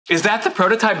Is that the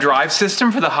prototype drive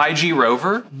system for the High-G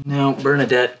rover? No,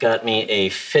 Bernadette got me a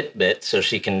Fitbit so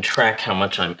she can track how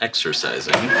much I'm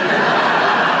exercising.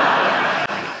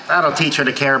 That'll teach her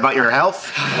to care about your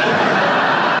health.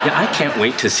 Yeah, I can't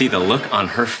wait to see the look on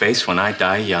her face when I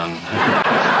die young.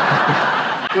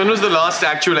 When was the last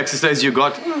actual exercise you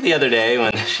got? The other day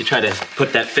when she tried to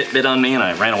put that Fitbit on me and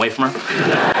I ran away from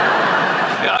her.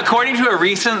 According to a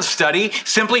recent study,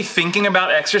 simply thinking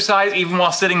about exercise, even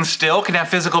while sitting still, can have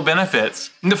physical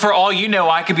benefits. For all you know,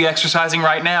 I could be exercising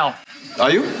right now. Are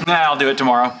you? Nah, I'll do it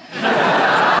tomorrow.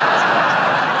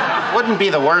 Wouldn't be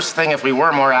the worst thing if we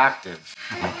were more active.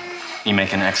 You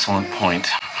make an excellent point.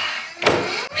 Ooh,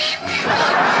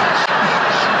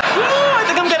 I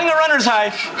think I'm getting a runner's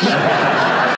high.